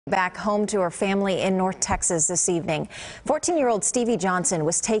Back home to her family in North Texas this evening. 14-year-old Stevie Johnson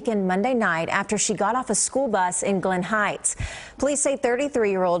was taken Monday night after she got off a school bus in Glen Heights. Police say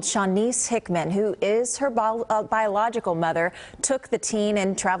 33-year-old Shanice Hickman, who is her biological mother, took the teen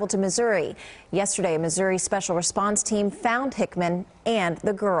and traveled to Missouri. Yesterday, a Missouri special response team found Hickman and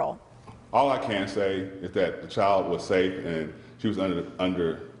the girl. All I can say is that the child was safe and she was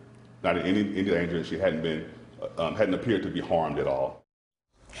under not in any danger, and she hadn't appeared to be harmed at all.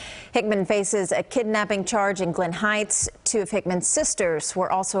 Hickman faces a kidnapping charge in Glen Heights. Two of Hickman's sisters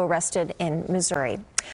were also arrested in Missouri.